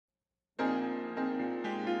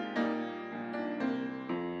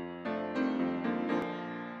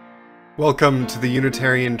Welcome to the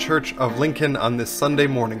Unitarian Church of Lincoln on this Sunday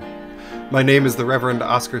morning. My name is the Reverend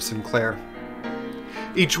Oscar Sinclair.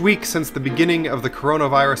 Each week since the beginning of the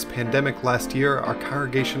coronavirus pandemic last year, our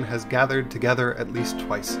congregation has gathered together at least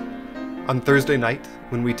twice. On Thursday night,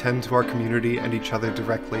 when we tend to our community and each other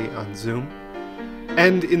directly on Zoom,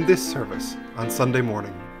 and in this service on Sunday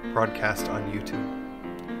morning, broadcast on YouTube.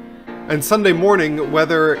 And Sunday morning,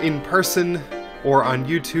 whether in person or on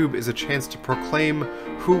YouTube, is a chance to proclaim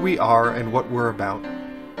who we are and what we're about,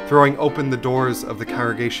 throwing open the doors of the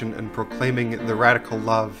congregation and proclaiming the radical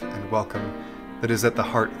love and welcome that is at the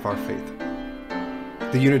heart of our faith.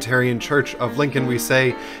 The Unitarian Church of Lincoln, we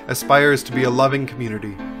say, aspires to be a loving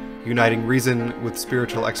community, uniting reason with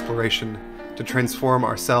spiritual exploration to transform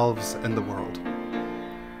ourselves and the world.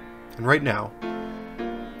 And right now,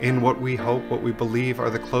 in what we hope, what we believe are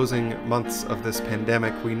the closing months of this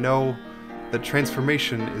pandemic, we know that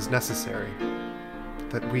transformation is necessary,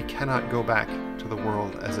 that we cannot go back to the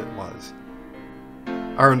world as it was.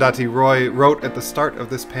 Arundhati Roy wrote at the start of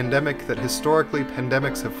this pandemic that historically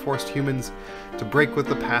pandemics have forced humans to break with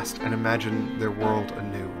the past and imagine their world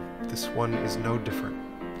anew. This one is no different.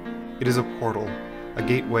 It is a portal, a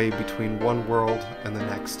gateway between one world and the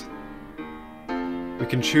next. We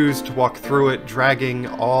can choose to walk through it dragging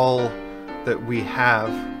all that we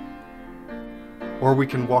have, or we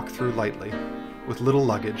can walk through lightly, with little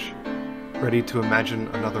luggage, ready to imagine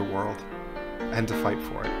another world, and to fight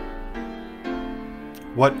for it.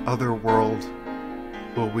 What other world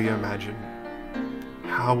will we imagine?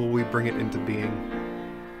 How will we bring it into being?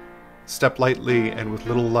 Step lightly and with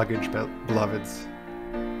little luggage, beloveds.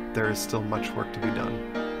 There is still much work to be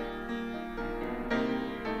done.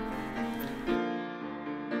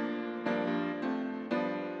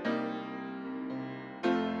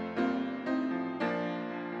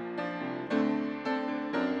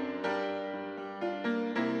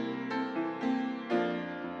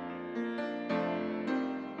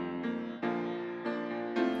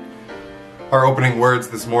 Our opening words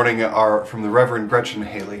this morning are from the Reverend Gretchen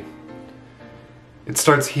Haley. It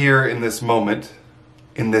starts here in this moment,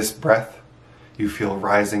 in this breath you feel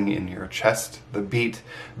rising in your chest, the beat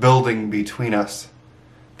building between us,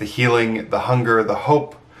 the healing, the hunger, the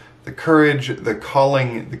hope, the courage, the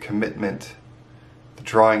calling, the commitment, the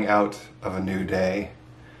drawing out of a new day.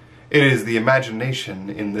 It is the imagination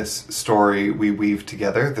in this story we weave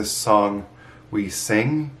together, this song we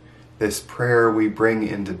sing, this prayer we bring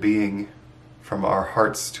into being. From our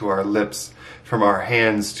hearts to our lips, from our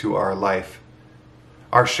hands to our life.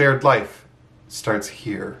 Our shared life starts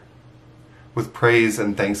here, with praise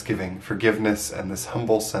and thanksgiving, forgiveness and this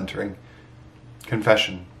humble centering,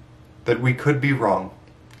 confession that we could be wrong,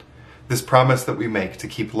 this promise that we make to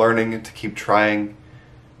keep learning, to keep trying,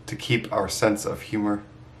 to keep our sense of humor,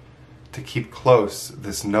 to keep close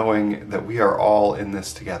this knowing that we are all in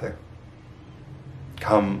this together.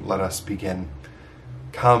 Come, let us begin.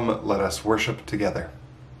 Come, let us worship together.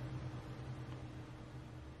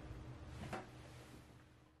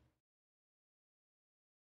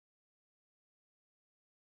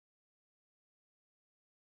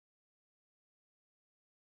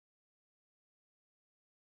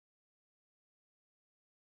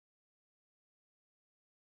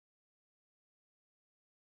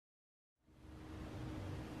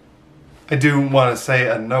 I do want to say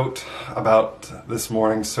a note about this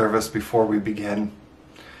morning's service before we begin.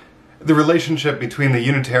 The relationship between the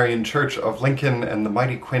Unitarian Church of Lincoln and the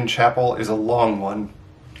Mighty Quinn Chapel is a long one.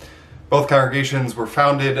 Both congregations were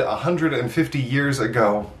founded 150 years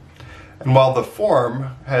ago, and while the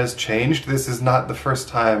form has changed, this is not the first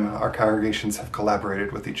time our congregations have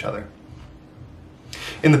collaborated with each other.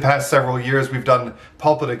 In the past several years, we've done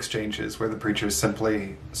pulpit exchanges where the preachers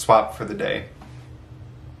simply swap for the day.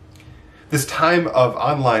 This time of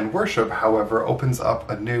online worship, however, opens up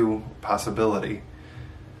a new possibility.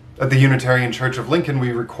 At the Unitarian Church of Lincoln,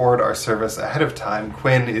 we record our service ahead of time.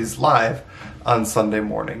 Quinn is live on Sunday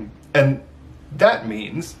morning. And that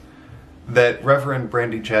means that Reverend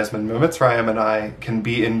Brandy Jasmine Mimitzrayim and I can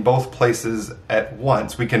be in both places at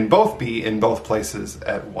once. We can both be in both places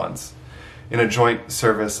at once in a joint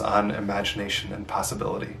service on imagination and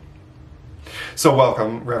possibility. So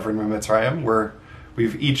welcome, Reverend Mimitzrayim.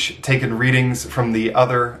 We've each taken readings from the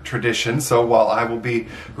other tradition, so while I will be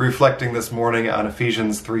reflecting this morning on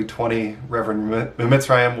Ephesians 3:20, Reverend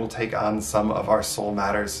Mimitzrayim will take on some of our Soul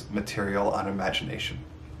Matters material on imagination.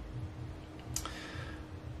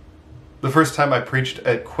 The first time I preached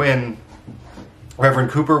at Quinn,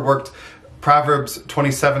 Reverend Cooper worked Proverbs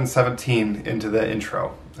 27:17 into the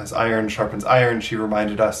intro. As iron sharpens iron, she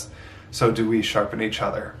reminded us, so do we sharpen each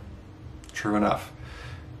other. True enough.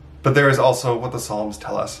 But there is also what the Psalms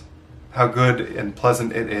tell us. How good and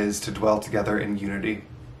pleasant it is to dwell together in unity.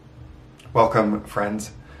 Welcome,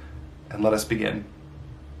 friends, and let us begin.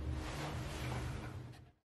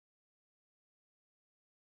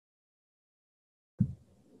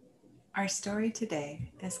 Our story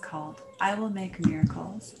today is called I Will Make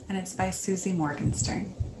Miracles, and it's by Susie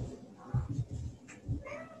Morgenstern.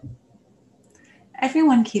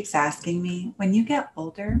 Everyone keeps asking me, when you get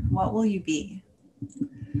older, what will you be?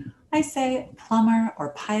 I say plumber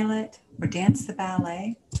or pilot or dance the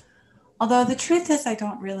ballet, although the truth is I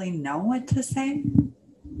don't really know what to say.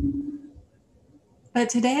 But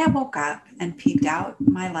today I woke up and peeked out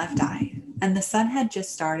my left eye, and the sun had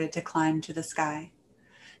just started to climb to the sky.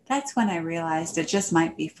 That's when I realized it just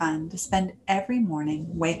might be fun to spend every morning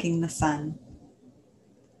waking the sun.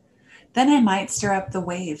 Then I might stir up the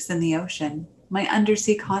waves in the ocean. My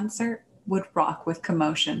undersea concert would rock with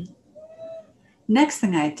commotion. Next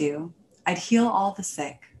thing I'd do, I'd heal all the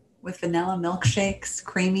sick with vanilla milkshakes,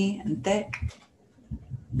 creamy and thick.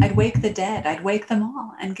 I'd wake the dead, I'd wake them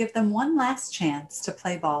all and give them one last chance to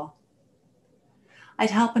play ball. I'd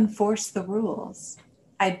help enforce the rules.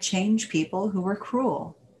 I'd change people who were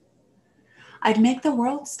cruel. I'd make the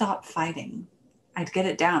world stop fighting. I'd get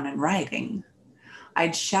it down in writing.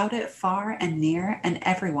 I'd shout it far and near and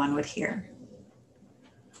everyone would hear.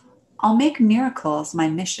 I'll make miracles my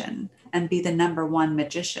mission and be the #1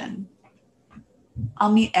 magician.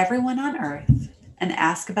 I'll meet everyone on earth and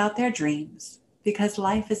ask about their dreams because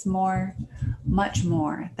life is more, much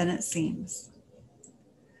more than it seems.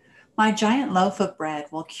 My giant loaf of bread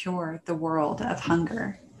will cure the world of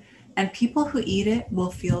hunger, and people who eat it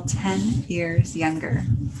will feel 10 years younger.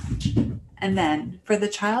 And then, for the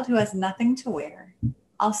child who has nothing to wear,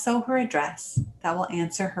 I'll sew her a dress that will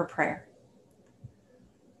answer her prayer.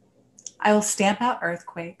 I will stamp out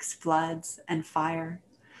earthquakes, floods, and fire.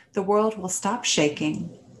 The world will stop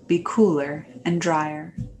shaking, be cooler and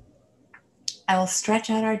drier. I will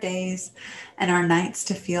stretch out our days and our nights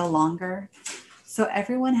to feel longer, so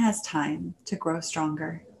everyone has time to grow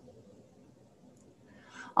stronger.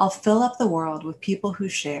 I'll fill up the world with people who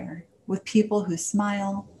share, with people who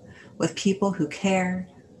smile, with people who care.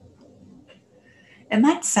 It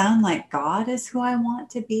might sound like God is who I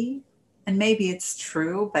want to be, and maybe it's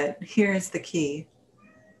true, but here's the key.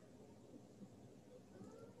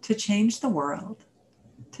 To change the world,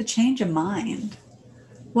 to change a mind,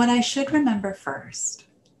 what I should remember first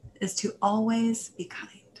is to always be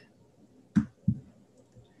kind. And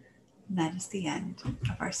that is the end of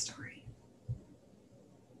our story.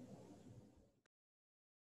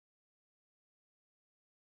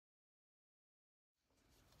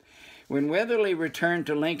 When Weatherly returned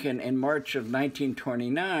to Lincoln in March of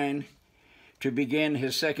 1929 to begin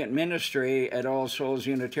his second ministry at All Souls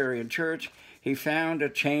Unitarian Church, he found a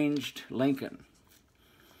changed Lincoln.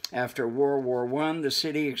 After World War I, the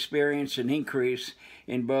city experienced an increase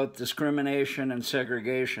in both discrimination and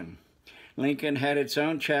segregation. Lincoln had its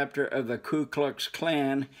own chapter of the Ku Klux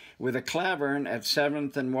Klan with a clavern at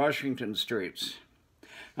 7th and Washington Streets.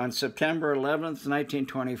 On September 11th,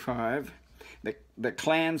 1925, the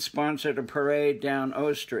Klan sponsored a parade down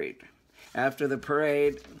O Street. After the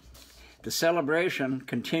parade, the celebration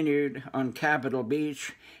continued on Capitol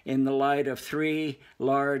Beach in the light of 3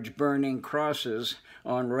 large burning crosses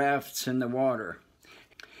on rafts in the water.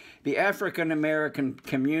 The African American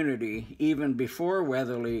community, even before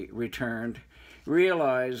Weatherly returned,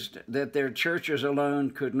 realized that their churches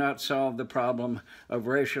alone could not solve the problem of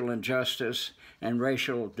racial injustice and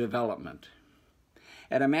racial development.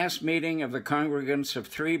 At a mass meeting of the congregants of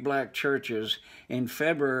 3 black churches in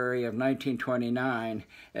February of 1929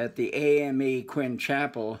 at the AME Quinn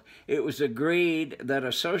Chapel, it was agreed that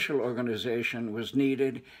a social organization was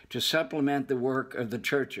needed to supplement the work of the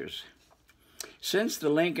churches. Since the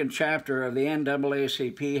Lincoln chapter of the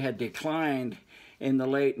NAACP had declined in the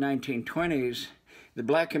late 1920s, the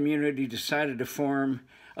black community decided to form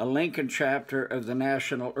a Lincoln chapter of the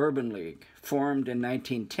National Urban League, formed in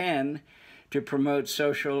 1910 to promote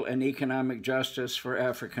social and economic justice for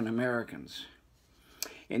African Americans.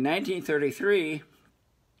 In 1933,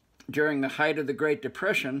 during the height of the Great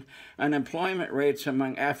Depression, unemployment rates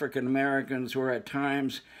among African Americans were at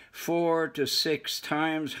times 4 to 6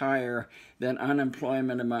 times higher than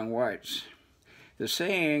unemployment among whites. The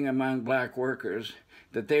saying among black workers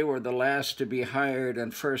that they were the last to be hired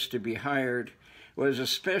and first to be hired was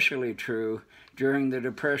especially true during the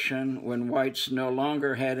Depression, when whites no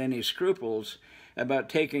longer had any scruples about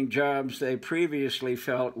taking jobs they previously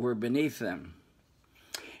felt were beneath them.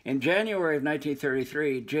 In January of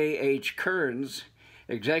 1933, J.H. Kearns,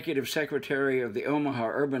 executive secretary of the Omaha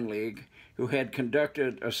Urban League, who who had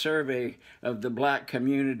conducted a survey of the Black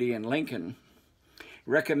community in Lincoln,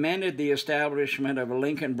 recommended the establishment of a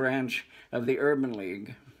Lincoln branch of the Urban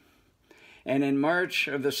League. And in March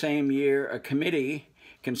of the same year, a committee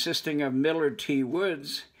consisting of Millard T.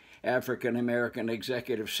 Woods, African-American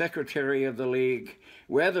Executive Secretary of the League,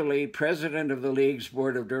 Weatherly, President of the League's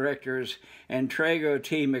Board of Directors, and Trago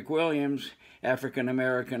T. McWilliams,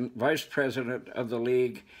 African-American Vice President of the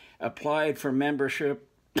League, applied for membership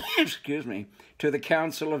to the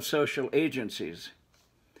Council of Social Agencies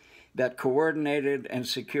that coordinated and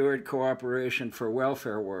secured cooperation for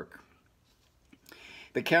welfare work.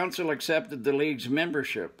 The Council accepted the League's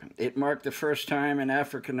membership. It marked the first time an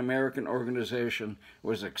African-American organization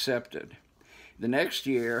was accepted. The next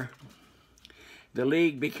year, the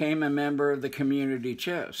League became a member of the Community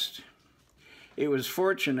Chest. It was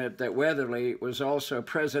fortunate that Weatherly was also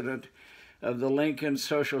president of the Lincoln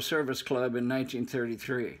Social Service Club in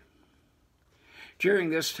 1933. During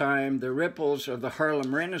this time, the ripples of the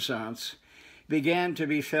Harlem Renaissance began to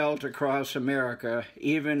be felt across America,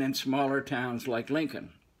 even in smaller towns like Lincoln.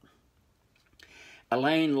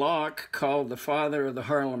 Alain Locke, called the father of the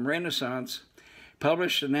Harlem Renaissance,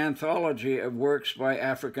 published an anthology of works by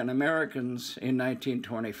African Americans in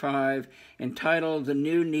 1925 entitled The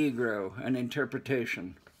New Negro, An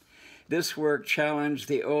Interpretation. This work challenged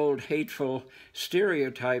the old hateful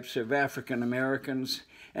stereotypes of African Americans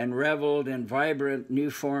and reveled in vibrant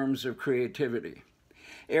new forms of creativity.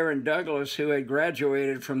 Aaron Douglas, who had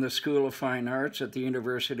graduated from the School of Fine Arts at the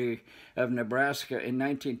University of Nebraska in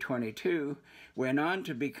 1922, went on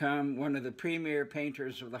to become one of the premier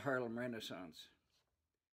painters of the Harlem Renaissance.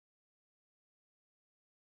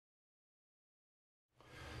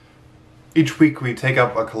 Each week we take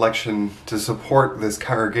up a collection to support this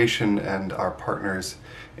congregation and our partners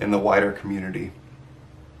in the wider community.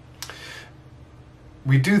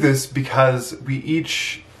 We do this because we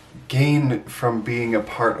each gain from being a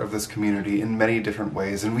part of this community in many different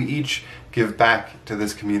ways, and we each give back to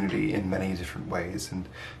this community in many different ways, and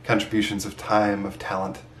contributions of time, of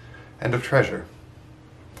talent, and of treasure.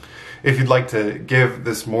 If you'd like to give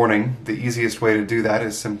this morning, the easiest way to do that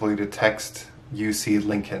is simply to text UC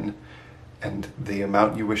Lincoln and the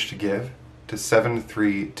amount you wish to give to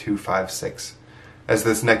 73256. As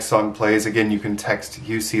this next song plays, again, you can text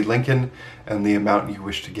UC Lincoln and the amount you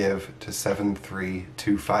wish to give to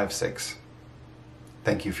 73256.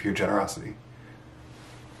 Thank you for your generosity.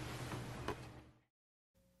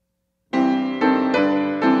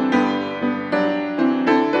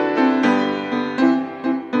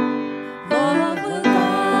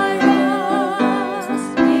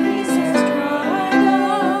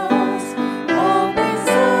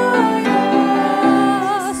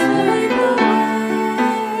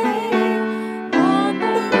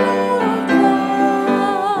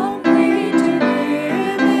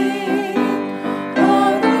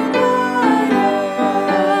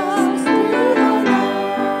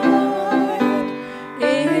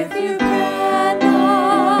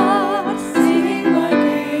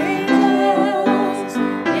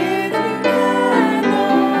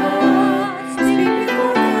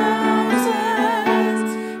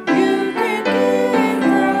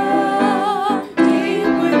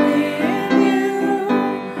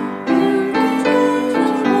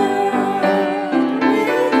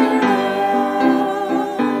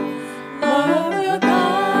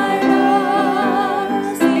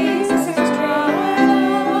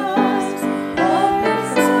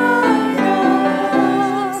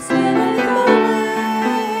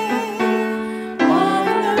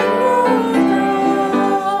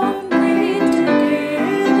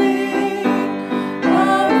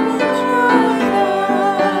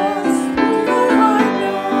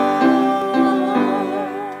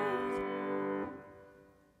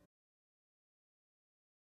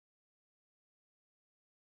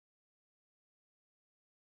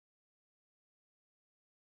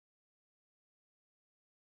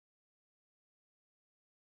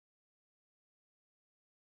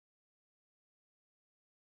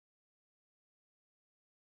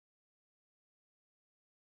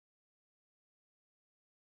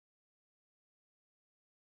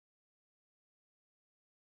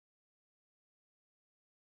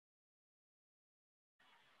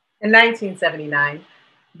 In 1979,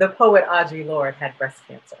 the poet Audre Lorde had breast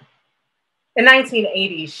cancer. In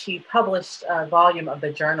 1980, she published a volume of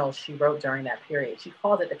the journals she wrote during that period. She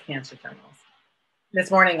called it the Cancer Journals.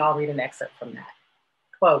 This morning, I'll read an excerpt from that.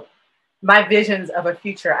 Quote, "My visions of a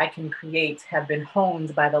future I can create have been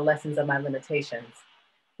honed by the lessons of my limitations.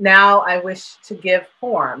 Now I wish to give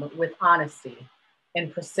form with honesty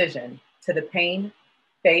and precision to the pain,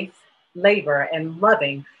 faith, labor, and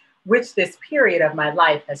loving which this period of my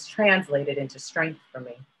life has translated into strength for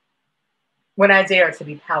me. When I dare to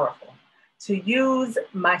be powerful, to use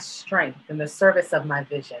my strength in the service of my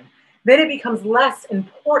vision, then it becomes less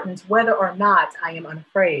important whether or not I am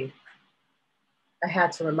unafraid. I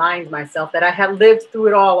had to remind myself that I had lived through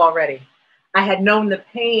it all already. I had known the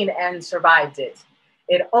pain and survived it.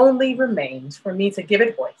 It only remained for me to give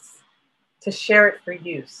it voice, to share it for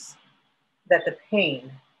use, that the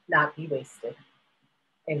pain not be wasted.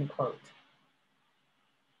 End quote.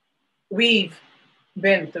 We've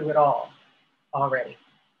been through it all already.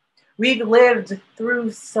 We've lived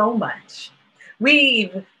through so much.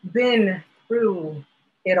 We've been through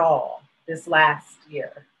it all this last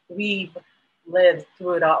year. We've lived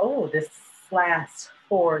through it all. Oh, this last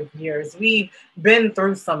 4 years. We've been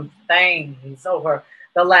through some things over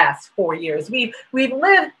the last 4 years. We've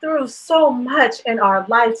lived through so much in our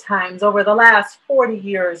lifetimes over the last 40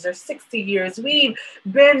 years or 60 years. We've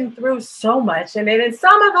been through so much. And then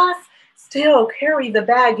some of us still carry the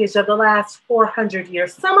baggage of the last 400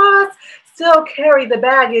 years. Some of us still carry the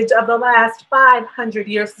baggage of the last 500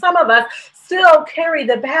 years. Some of us still carry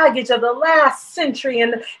the baggage of the last century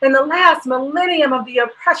and the last millennium of the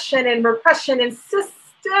oppression and repression and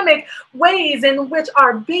systemic ways in which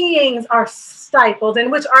our beings are stifled,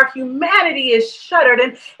 in which our humanity is shuttered,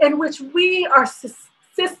 and in which we are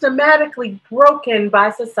systematically broken by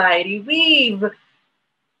society. We've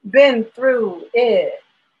been through it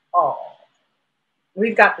all.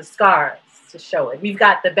 We've got the scars to show it. We've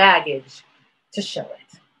got the baggage to show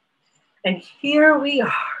it. And here we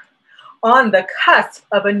are on the cusp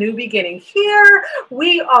of a new beginning. Here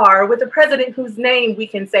we are with a president whose name we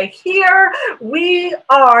can say. Here we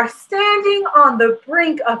are standing on the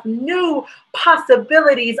brink of new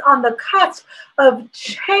possibilities, on the cusp of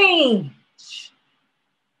change.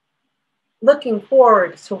 Looking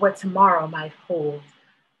forward to what tomorrow might hold.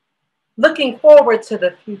 Looking forward to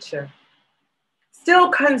the future.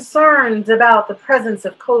 Still concerned about the presence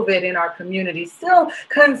of COVID in our community, still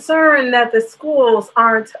concerned that the schools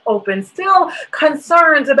aren't open, still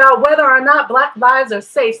concerned about whether or not Black lives are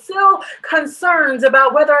safe, still concerned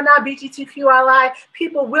about whether or not LGBTQI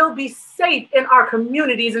people will be safe in our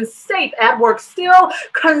communities and safe at work, still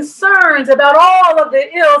concerned about all of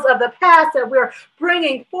the ills of the past that we're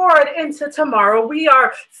bringing forward into tomorrow. We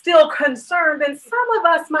are still concerned, and some of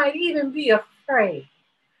us might even be afraid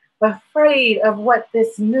of what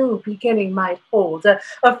this new beginning might hold,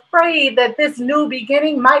 afraid that this new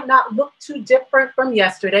beginning might not look too different from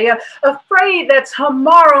yesterday, afraid that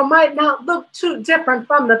tomorrow might not look too different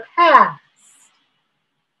from the past.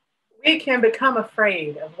 We can become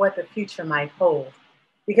afraid of what the future might hold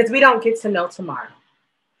because we don't get to know tomorrow.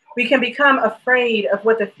 We can become afraid of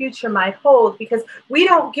what the future might hold because we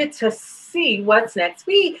don't get to see what's next.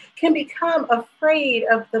 We can become afraid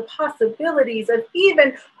of the possibilities of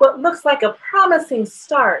even what looks like a promising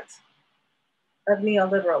start of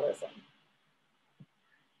neoliberalism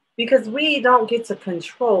because we don't get to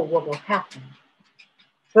control what will happen.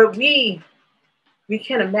 But we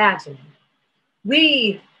can imagine.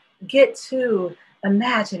 We get to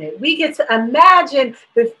imagine it. We get to imagine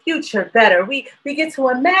the future better. We get to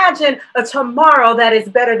imagine a tomorrow that is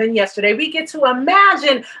better than yesterday. We get to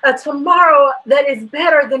imagine a tomorrow that is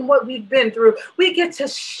better than what we've been through. We get to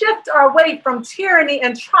shift our way from tyranny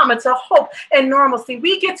and trauma to hope and normalcy.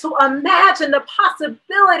 We get to imagine the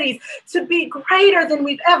possibilities to be greater than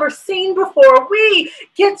we've ever seen before. We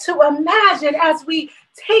get to imagine as we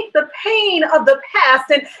take the pain of the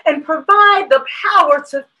past and provide the power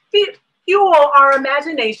to fuel our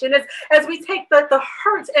imagination as we take the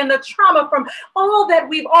hurt and the trauma from all that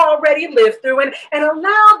we've already lived through and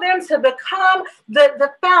allow them to become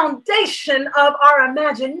the foundation of our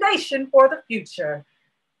imagination for the future.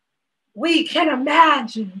 We can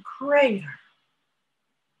imagine greater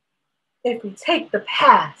if we take the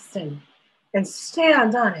past and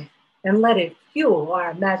stand on it and let it fuel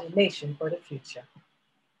our imagination for the future.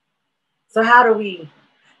 So how do we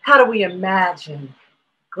imagine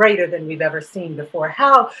greater than we've ever seen before?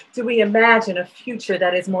 How do we imagine a future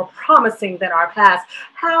that is more promising than our past?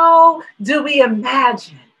 How do we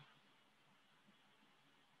imagine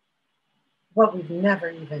what we've never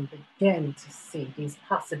even begun to see, these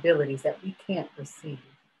possibilities that we can't perceive?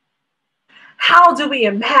 How do we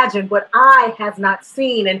imagine what eye has not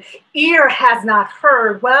seen and ear has not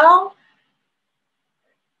heard? Well,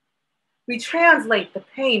 we translate the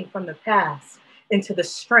pain from the past into the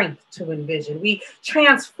strength to envision. We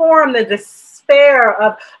transform the despair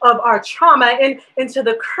of our trauma into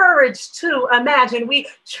the courage to imagine. We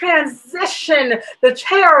transition the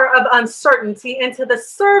terror of uncertainty into the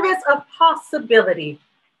service of possibility.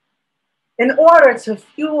 in order to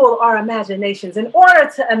fuel our imaginations, in order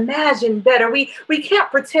to imagine better. We can't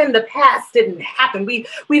pretend the past didn't happen.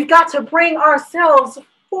 We've got to bring ourselves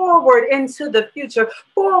forward into the future,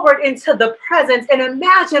 forward into the present, and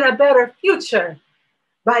imagine a better future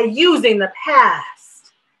by using the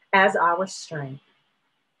past as our strength.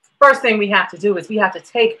 First thing we have to do is we have to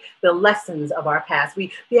take the lessons of our past.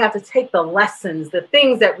 We have to take the lessons, the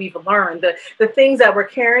things that we've learned, the things that we're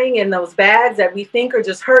carrying in those bags that we think are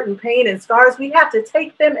just hurt and pain and scars. We have to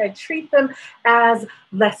take them and treat them as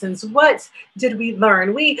lessons. What did we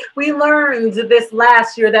learn? We learned this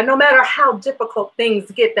last year that no matter how difficult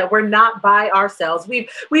things get, that we're not by ourselves.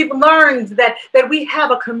 We've learned that we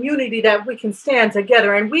have a community that we can stand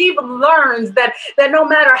together, and we've learned that no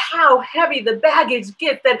matter how heavy the baggage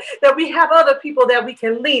gets, that we have other people that we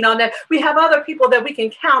can lean on, that we have other people that we can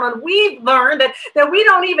count on. We've learned that we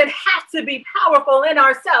don't even have to be powerful in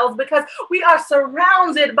ourselves, because we are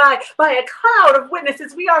surrounded by a cloud of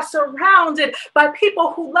witnesses. We are surrounded by people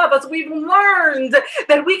who love us. We've learned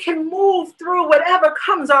that we can move through whatever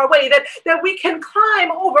comes our way, that we can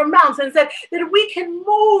climb over mountains, that we can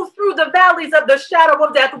move through the valleys of the shadow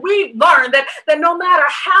of death. We've learned that no matter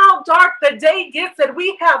how dark the day gets, that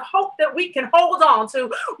we have hope that we can hold on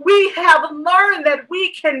to. We have learned that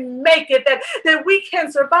we can make it, that we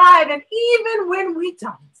can survive. And even when we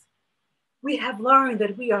don't, we have learned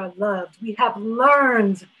that we are loved. We have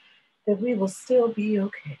learned that we will still be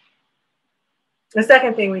okay. The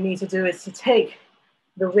second thing we need to do is to take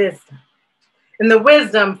the wisdom. And the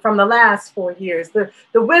wisdom from the last 4 years, the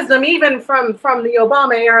wisdom even from the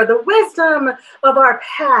Obama era, the wisdom of our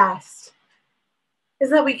past is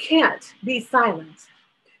that we can't be silent,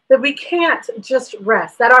 that we can't just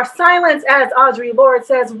rest, that our silence, as Audre Lorde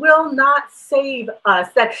says, will not save us,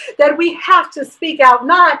 that we have to speak out,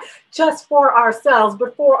 not just for ourselves,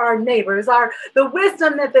 but for our neighbors. The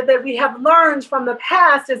wisdom that we have learned from the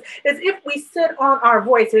past is if we sit on our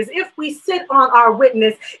voices, if we sit on our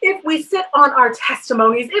witness, if we sit on our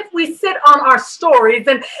testimonies, if we sit on our stories,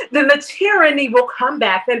 then the tyranny will come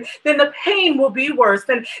back, then the pain will be worse,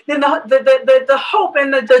 then the hope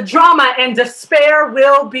and the drama and despair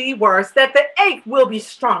will be worse, that the ache will be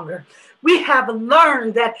stronger. We have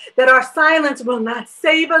learned that our silence will not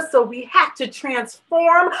save us, so we have to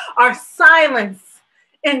transform our silence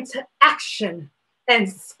into action and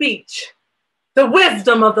speech. The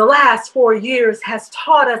wisdom of the last 4 years has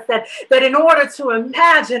taught us that in order to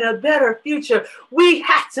imagine a better future, we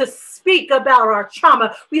have to speak about our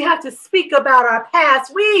trauma. We have to speak about our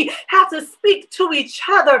past. We have to speak to each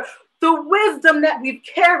other. The wisdom that we've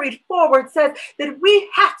carried forward says that we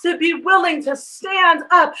have to be willing to stand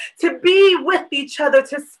up, to be with each other,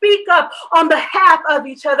 to speak up on behalf of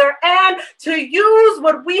each other, and to use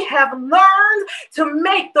what we have learned to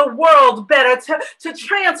make the world better, to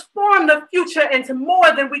transform the future into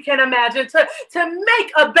more than we can imagine, to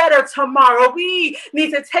make a better tomorrow. We need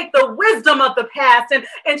to take the wisdom of the past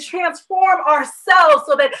and transform ourselves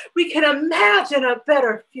so that we can imagine a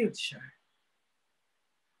better future.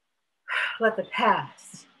 Let the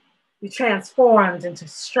past be transformed into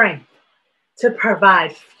strength to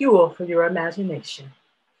provide fuel for your imagination.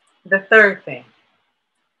 The third thing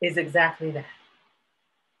is exactly that.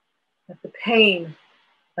 Let the pain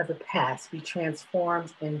of the past be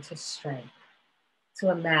transformed into strength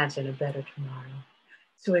to imagine a better tomorrow,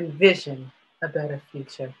 to envision a better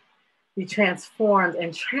future. Be transformed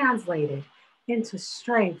and translated into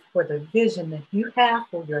strength for the vision that you have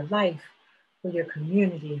for your life, for your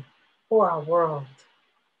community, for our world,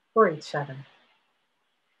 for each other.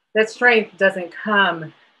 That strength doesn't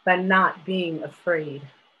come by not being afraid.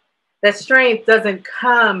 That strength doesn't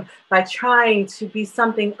come by trying to be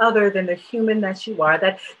something other than the human that you are.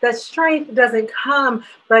 That strength doesn't come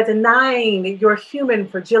by denying your human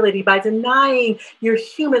fragility, by denying your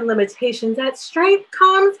human limitations. That strength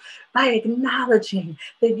comes by acknowledging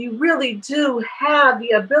that you really do have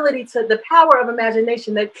the ability to, the power of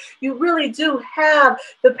imagination, that you really do have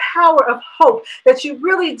the power of hope, that you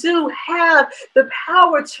really do have the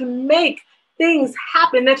power to make things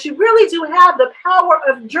happen, that you really do have the power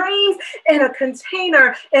of dreams in a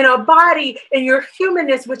container, in a body, in your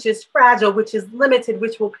humanness, which is fragile, which is limited,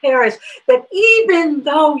 which will perish. That even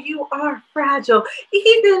though you are fragile,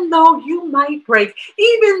 even though you might break,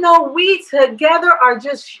 even though we together are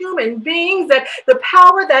just human beings, that the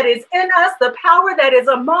power that is in us, the power that is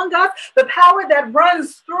among us, the power that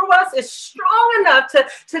runs through us is strong enough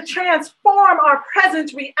to transform our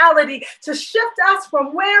present reality, to shift us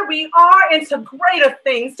from where we are into greater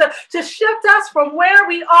things, to shift us from where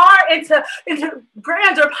we are into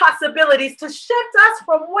grander possibilities, to shift us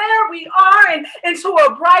from where we are into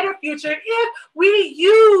a brighter future. If we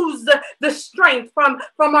use the strength from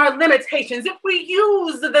our limitations, if we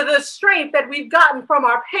use the strength that we've gotten from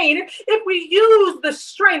our pain, if we use the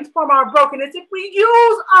strength from our brokenness, if we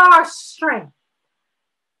use our strength,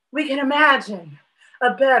 we can imagine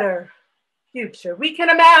a better future. We can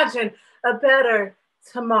imagine a better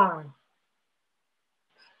tomorrow.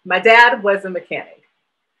 My dad was a mechanic.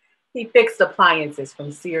 He fixed appliances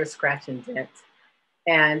from Sears, scratch, and dent,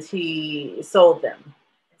 and he sold them.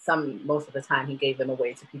 Most of the time, he gave them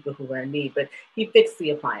away to people who were in need, but he fixed the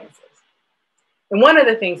appliances. And one of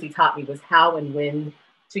the things he taught me was how and when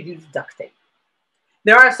to use duct tape.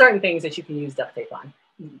 There are certain things that you can use duct tape on.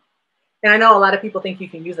 And I know a lot of people think you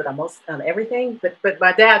can use it on everything, but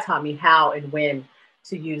my dad taught me how and when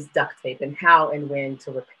to use duct tape and how and when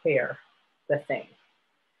to repair the thing.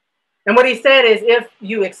 And what he said is, if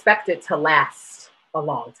you expect it to last a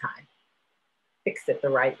long time, fix it the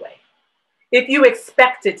right way. If you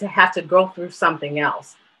expect it to have to go through something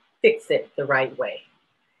else, fix it the right way.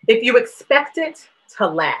 If you expect it to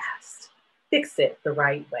last, fix it the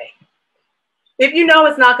right way. If you know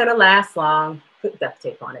it's not going to last long, put duct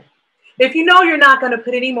tape on it. If you know you're not going to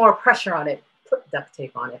put any more pressure on it, put duct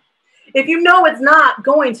tape on it. If you know it's not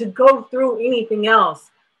going to go through anything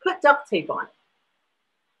else, put duct tape on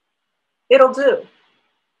it. It'll do.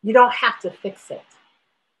 You don't have to fix it.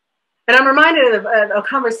 And I'm reminded of a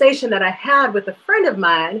conversation that I had with a friend of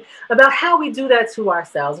mine about how we do that to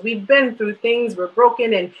ourselves. We've been through things, we're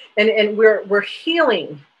broken, and we're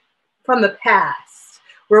healing from the past.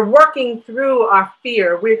 We're working through our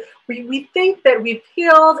fear. We think that we've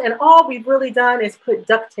healed, and all we've really done is put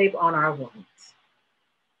duct tape on our wounds.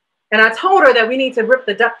 And I told her that we need to rip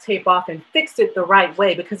the duct tape off and fix it the right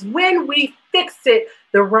way, because when we fix it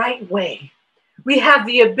the right way, we have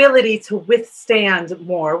the ability to withstand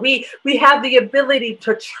more. We have the ability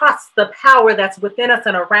to trust the power that's within us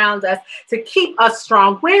and around us to keep us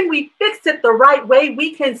strong. When we fix it the right way,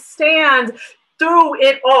 we can stand through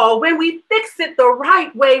it all. When we fix it the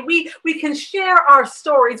right way, we can share our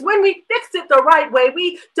stories. When we fix it the right way,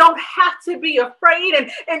 we don't have to be afraid. And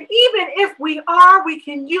even if we are, we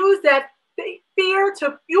can use that fear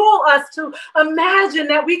to fuel us to imagine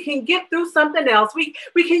that we can get through something else. We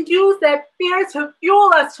can use that fear to fuel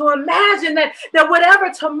us to imagine that whatever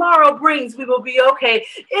tomorrow brings, we will be okay.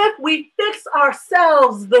 If we fix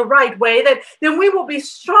ourselves the right way, then we will be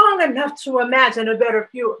strong enough to imagine a better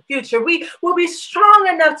future. We will be strong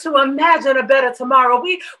enough to imagine a better tomorrow.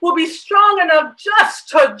 We will be strong enough just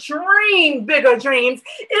to dream bigger dreams.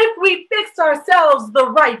 If we fix ourselves the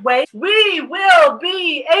right way, we will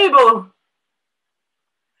be able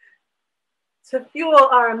to fuel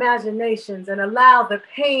our imaginations and allow the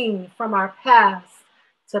pain from our past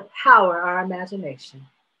to power our imagination.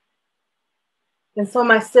 And so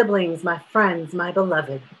my siblings, my friends, my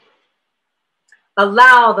beloved,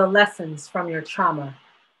 allow the lessons from your trauma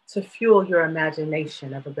to fuel your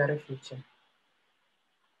imagination of a better future.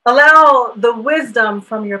 Allow the wisdom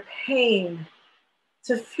from your pain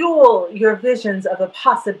to fuel your visions of the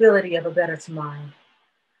possibility of a better tomorrow.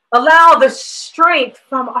 Allow the strength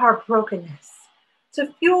from our brokenness to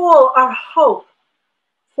fuel our hope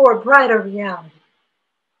for a brighter reality.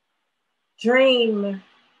 Dream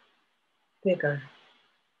bigger.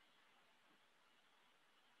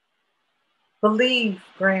 Believe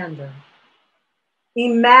grander.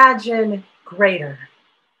 Imagine greater.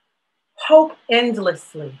 Hope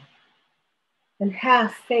endlessly. And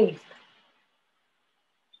have faith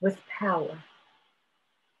with power.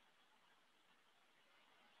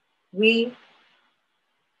 We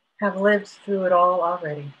have lived through it all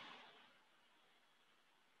already.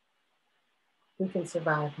 We can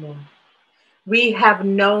survive more. We have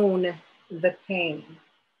known the pain,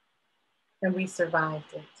 and we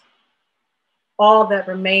survived it. All that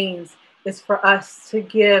remains is for us to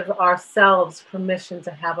give ourselves permission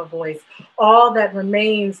to have a voice. All that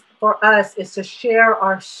remains for us is to share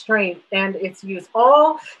our strength and its use.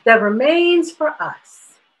 All that remains for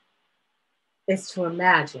us is to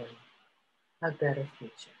imagine a better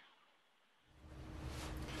future.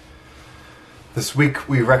 This week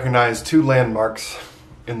we recognize two landmarks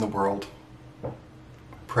in the world.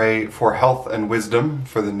 Pray for health and wisdom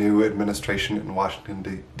for the new administration in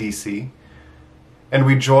Washington, D.C. And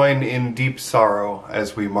we join in deep sorrow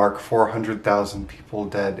as we mark 400,000 people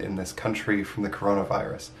dead in this country from the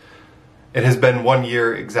coronavirus. It has been 1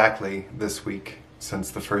 year exactly this week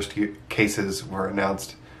since the first cases were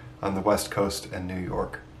announced on the West Coast and New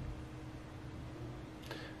York.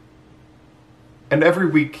 And every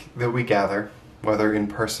week that we gather, whether in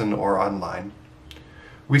person or online,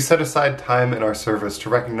 we set aside time in our service to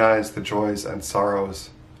recognize the joys and sorrows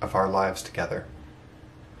of our lives together.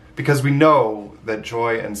 because we know that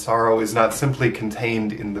joy and sorrow is not simply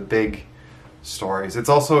contained in the big stories. It's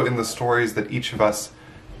also in the stories that each of us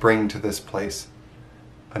bring to this place.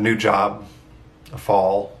 A new job, a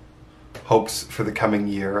fall, hopes for the coming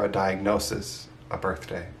year, a diagnosis, a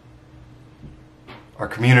birthday. Our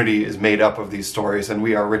community is made up of these stories, and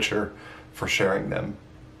we are richer for sharing them.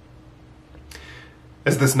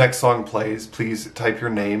 As this next song plays, please type your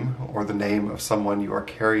name or the name of someone you are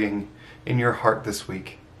carrying in your heart this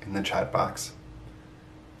week in the chat box.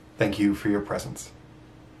 Thank you for your presence.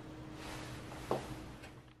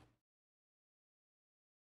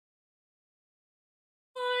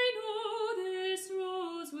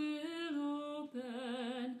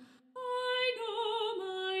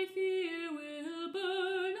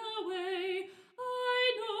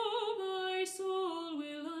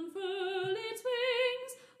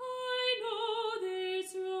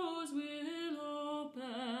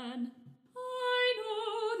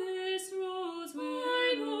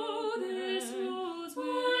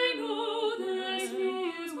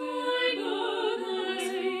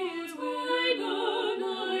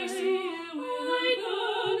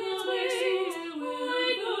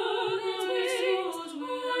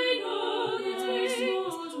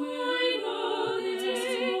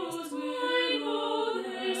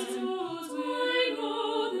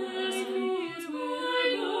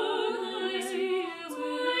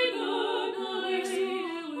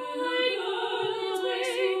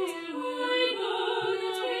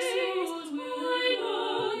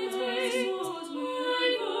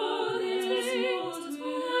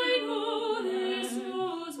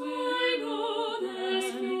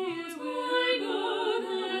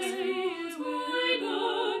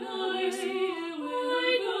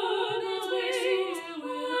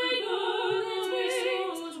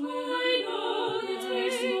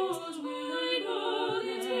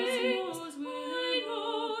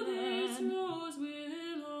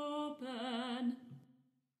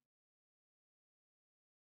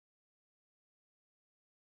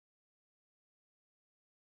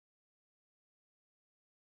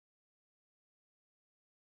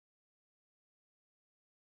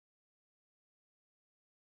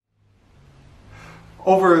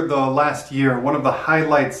 Over the last year, one of the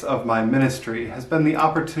highlights of my ministry has been the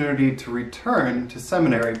opportunity to return to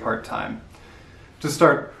seminary part-time, to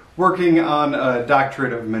start working on a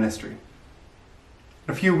doctorate of ministry.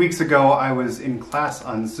 A few weeks ago, I was in class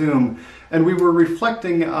on Zoom, and we were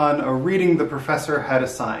reflecting on a reading the professor had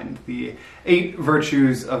assigned, the 8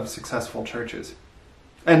 Virtues of Successful Churches.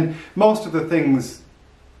 And most of the things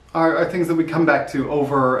are things that we come back to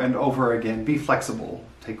over and over again. Be flexible,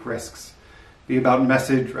 take risks, be about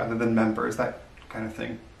message rather than members, that kind of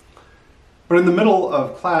thing. But in the middle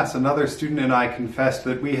of class, another student and I confessed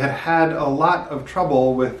that we had had a lot of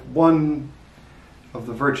trouble with one of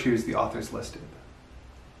the virtues the authors listed.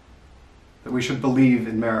 That we should believe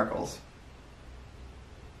in miracles.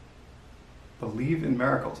 Believe in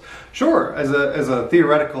miracles. Sure, as a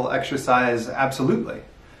theoretical exercise, absolutely.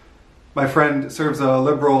 My friend serves a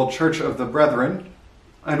liberal Church of the Brethren,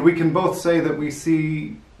 and we can both say that we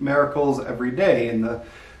see miracles every day in the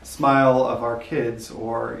smile of our kids,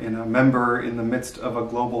 or in a member in the midst of a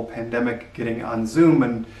global pandemic getting on Zoom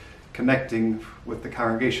and connecting with the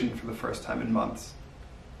congregation for the first time in months.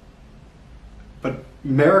 But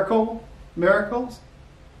miracles?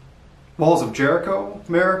 Walls of Jericho,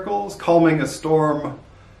 miracles? Calming a storm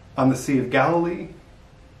on the Sea of Galilee,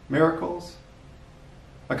 miracles?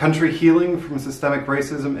 A country healing from systemic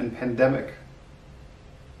racism and pandemic,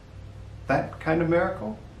 that kind of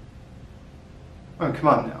miracle? Oh, come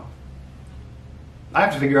on now. I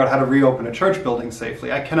have to figure out how to reopen a church building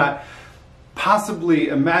safely. I cannot possibly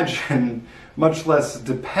imagine, much less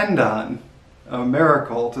depend on, a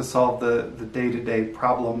miracle to solve the day-to-day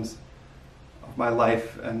problems of my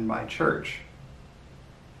life and my church.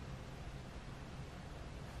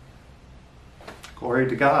 Glory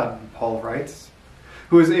to God, Paul writes,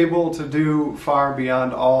 who is able to do far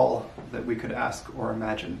beyond all that we could ask or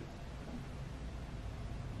imagine.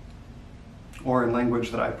 Or in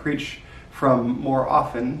language that I preach from more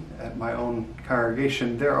often at my own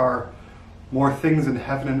congregation, there are more things in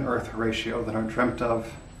heaven and earth, Horatio, than are dreamt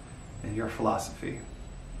of in your philosophy.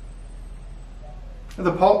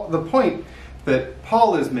 The point that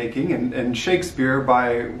Paul is making, and Shakespeare,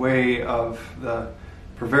 by way of the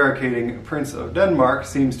prevaricating Prince of Denmark,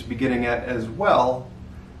 seems to be getting at as well,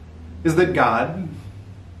 is that God,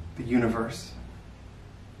 the universe,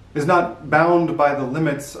 is not bound by the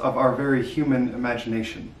limits of our very human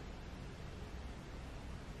imagination.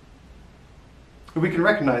 We can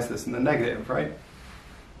recognize this in the negative, right?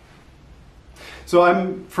 So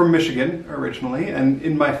I'm from Michigan originally, and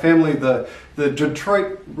in my family, the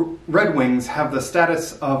Detroit Red Wings have the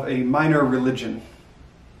status of a minor religion.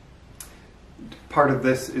 Part of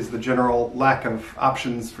this is the general lack of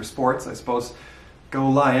options for sports, I suppose. Go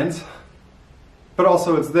Lions. But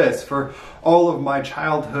also it's this: for all of my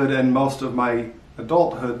childhood and most of my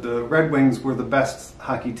adulthood, the Red Wings were the best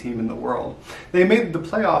hockey team in the world. They made the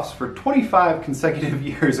playoffs for 25 consecutive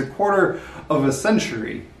years, a quarter of a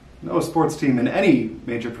century. No sports team in any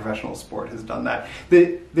major professional sport has done that.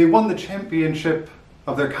 They won the championship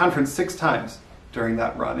of their conference 6 times during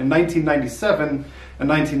that run. In 1997 and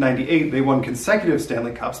 1998, they won consecutive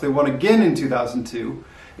Stanley Cups. They won again in 2002.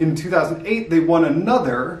 In 2008, they won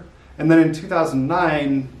another, and then in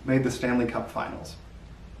 2009, made the Stanley Cup Finals.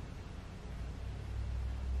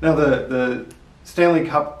 Now, the Stanley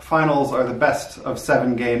Cup Finals are the best of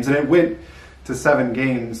 7 games, and it went to 7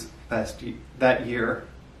 games that year.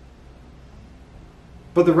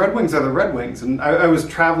 But the Red Wings are the Red Wings, and I was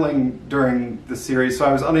traveling during the series, so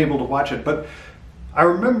I was unable to watch it. But I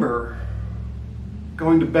remember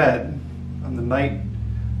going to bed on the night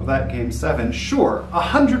of that Game 7, sure,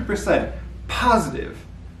 100% positive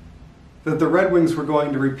that the Red Wings were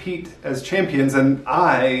going to repeat as champions, and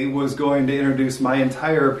I was going to introduce my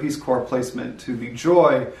entire Peace Corps placement to the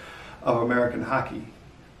joy of American hockey.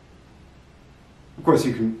 Of course,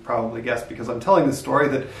 you can probably guess, because I'm telling this story,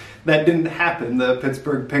 that didn't happen. The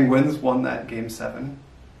Pittsburgh Penguins won that Game 7.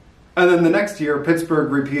 And then the next year,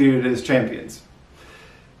 Pittsburgh repeated as champions.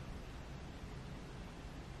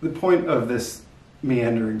 The point of this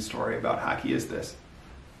meandering story about hockey is this: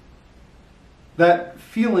 that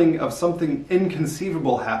feeling of something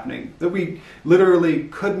inconceivable happening that we literally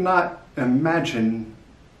could not imagine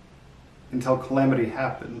until calamity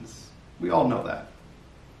happens. We all know that.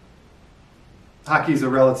 Hockey's a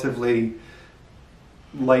relatively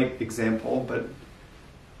light example, but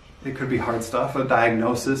it could be hard stuff: a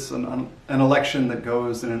diagnosis, an election that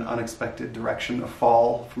goes in an unexpected direction, a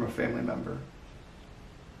fall from a family member.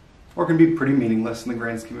 Or it can be pretty meaningless in the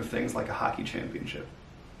grand scheme of things, like a hockey championship.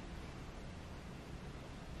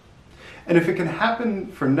 And if it can happen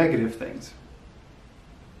for negative things,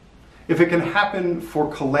 if it can happen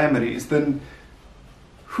for calamities, then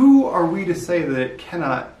who are we to say that it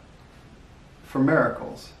cannot for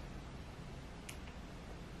miracles?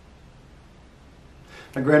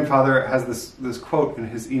 My grandfather has this quote in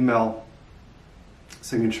his email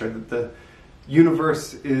signature, that the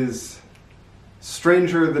universe is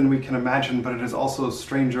stranger than we can imagine, but it is also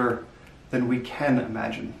stranger than we can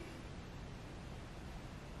imagine.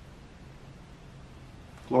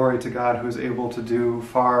 Glory to God, who is able to do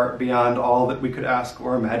far beyond all that we could ask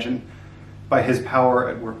or imagine by his power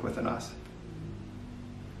at work within us.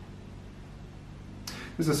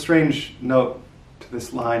 There's a strange note to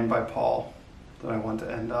this line by Paul that I want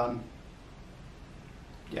to end on.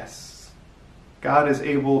 Yes, God is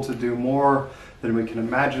able to do more than we can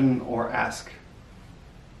imagine or ask.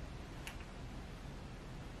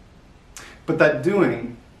 But that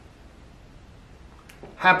doing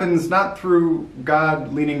happens not through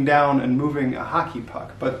God leaning down and moving a hockey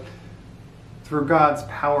puck, but through God's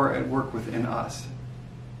power at work within us.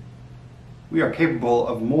 We are capable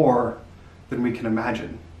of more than we can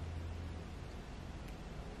imagine.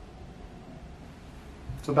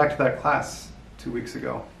 So back to that class 2 weeks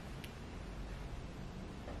ago.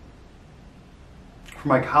 For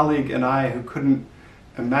my colleague and I who couldn't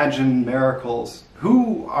imagine miracles,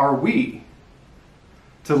 who are we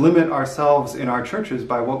to limit ourselves in our churches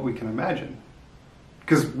by what we can imagine?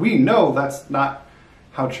 Because we know that's not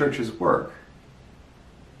how churches work.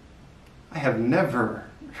 I have never,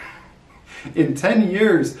 in 10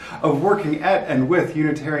 years of working at and with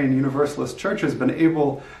Unitarian Universalist churches, been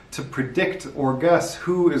able to predict or guess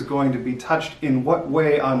who is going to be touched in what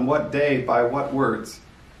way, on what day, by what words.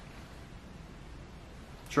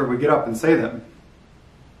 Sure, we get up and say them.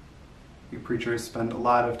 We preachers spend a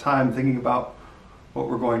lot of time thinking about what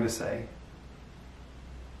we're going to say.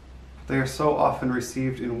 They are so often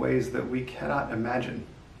received in ways that we cannot imagine.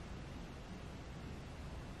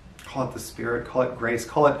 Call it the Spirit, call it grace,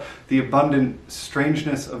 call it the abundant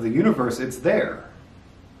strangeness of the universe. It's there.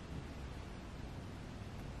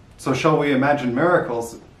 So shall we imagine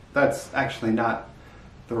miracles? That's actually not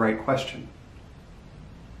the right question.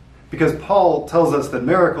 Because Paul tells us that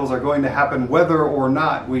miracles are going to happen whether or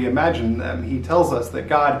not we imagine them. He tells us that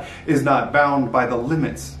God is not bound by the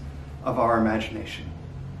limits of our imagination.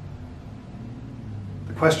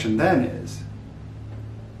 The question then is,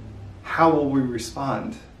 how will we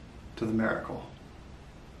respond to the miracle?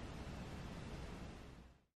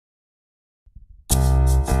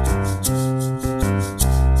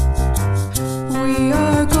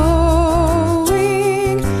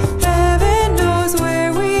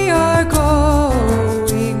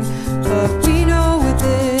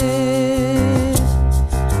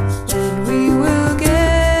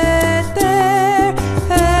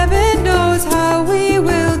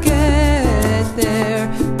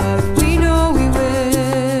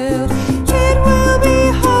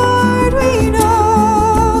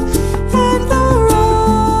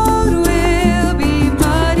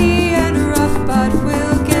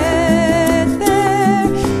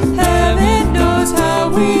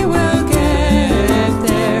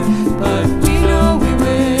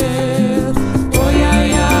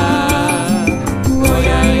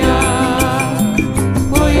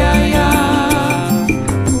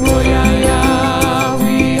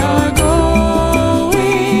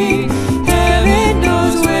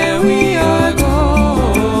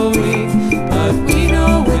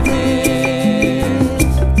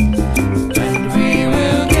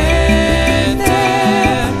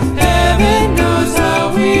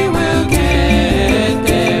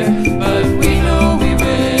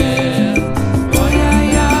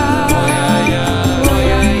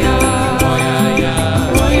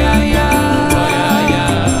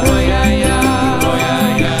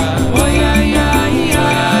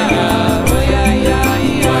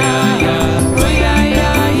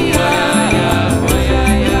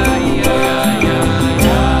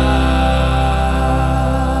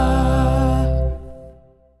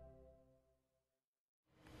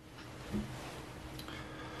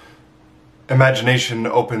 Imagination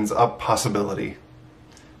opens up possibility.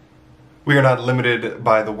 We are not limited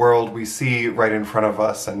by the world we see right in front of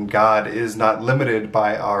us, and God is not limited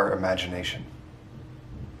by our imagination.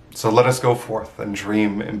 So let us go forth and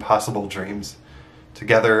dream impossible dreams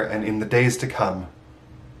together, and in the days to come,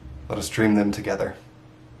 let us dream them together.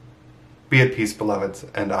 Be at peace, beloveds,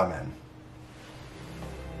 and amen.